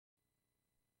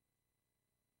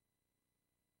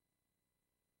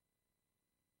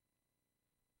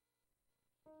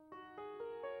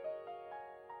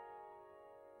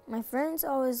My friends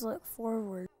always look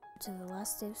forward to the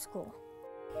last day of school.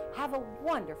 Have a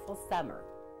wonderful summer.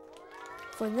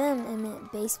 For them, it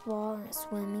meant baseball and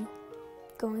swimming,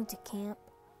 going to camp,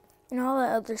 and all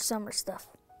that other summer stuff.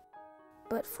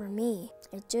 But for me,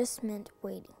 it just meant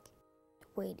waiting.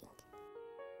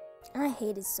 I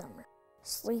hated summer.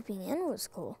 Sleeping in was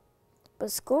cool,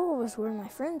 but school was where my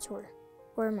friends were,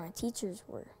 where my teachers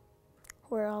were,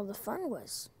 where all the fun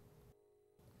was.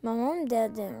 My mom and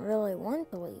dad didn't really want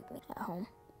to leave me at home,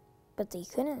 but they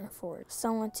couldn't afford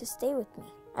someone to stay with me.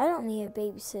 I don't need a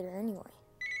babysitter anyway.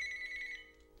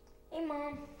 Hey,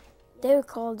 Mom. They would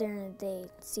call during the day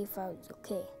to see if I was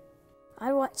okay.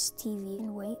 I'd watch TV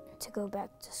and wait to go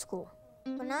back to school.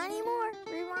 But not anymore.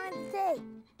 Rewind the tape.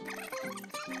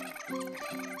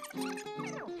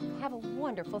 Have a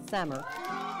wonderful summer.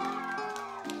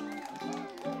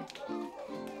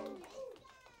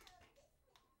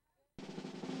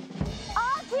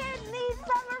 All kids need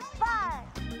summer fun.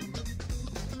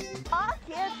 All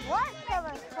kids want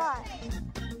summer fun.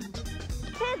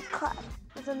 Kids Club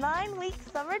is a 9-week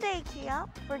summer day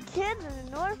camp for kids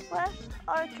in Northwest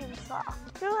Arkansas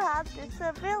who have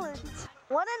disabilities.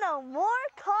 Want to know more?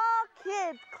 Call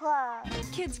Kids Club.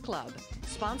 Kids Club,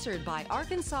 sponsored by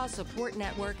Arkansas Support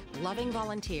Network, loving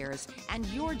volunteers, and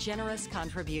your generous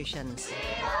contributions. We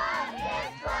love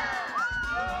Kids Club!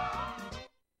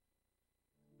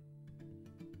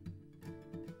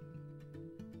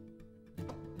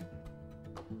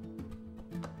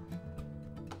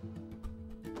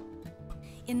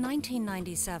 In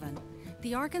 1997,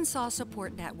 the Arkansas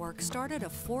Support Network started a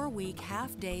 4-week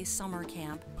half-day summer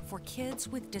camp for kids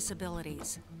with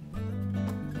disabilities.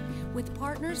 With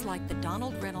partners like the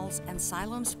Donald Reynolds and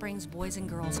Siloam Springs Boys and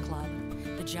Girls Club,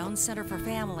 the Jones Center for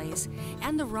Families,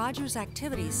 and the Rogers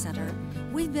Activities Center,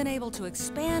 we've been able to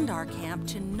expand our camp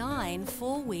to 9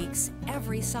 full weeks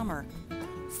every summer.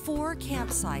 4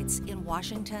 campsites in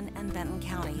Washington and Benton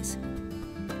counties.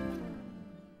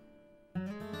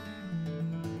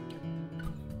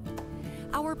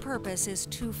 Our purpose is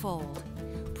twofold: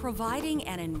 providing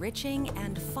an enriching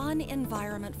and fun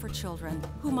environment for children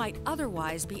who might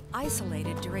otherwise be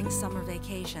isolated during summer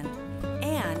vacation,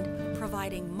 and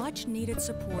providing much-needed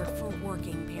support for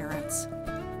working parents.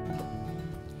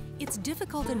 It's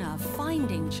difficult enough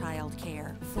finding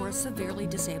childcare for a severely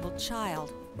disabled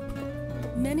child.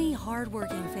 Many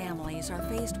hardworking families are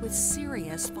faced with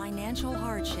serious financial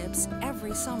hardships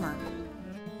every summer.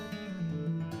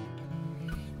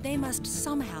 They must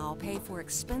somehow pay for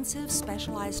expensive,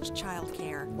 specialized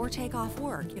childcare or take off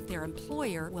work if their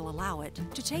employer will allow it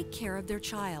to take care of their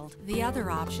child. The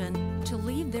other option, to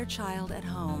leave their child at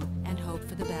home and hope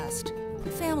for the best.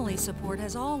 Family support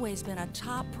has always been a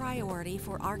top priority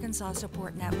for Arkansas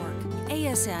Support Network.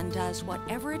 ASN does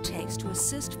whatever it takes to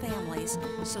assist families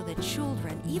so that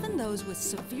children, even those with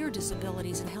severe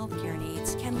disabilities and healthcare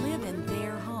needs, can live in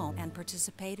their home and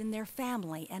participate in their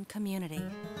family and community.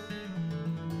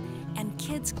 And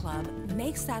Kids Club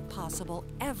makes that possible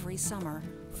every summer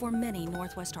for many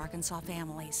Northwest Arkansas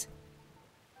families.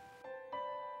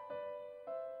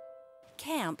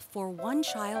 Camp for 1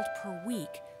 child per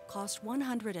week costs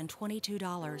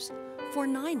 $122. For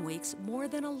 9 weeks, more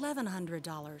than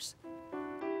 $1,100.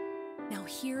 Now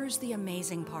here's the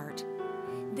amazing part.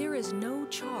 There is no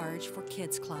charge for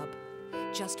Kids Club,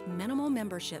 just minimal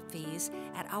membership fees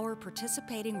at our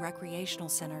participating recreational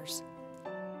centers.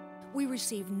 We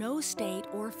receive no state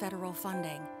or federal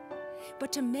funding.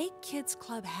 But to make Kids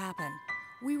Club happen,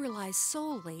 we rely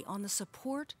solely on the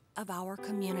support of our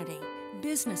community,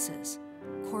 businesses,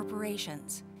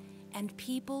 corporations, and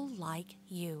people like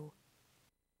you.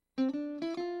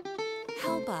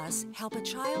 Help us help a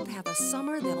child have a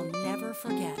summer they'll never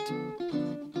forget.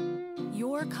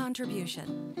 Your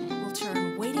contribution will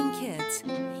turn waiting kids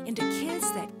into kids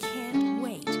that can't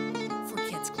wait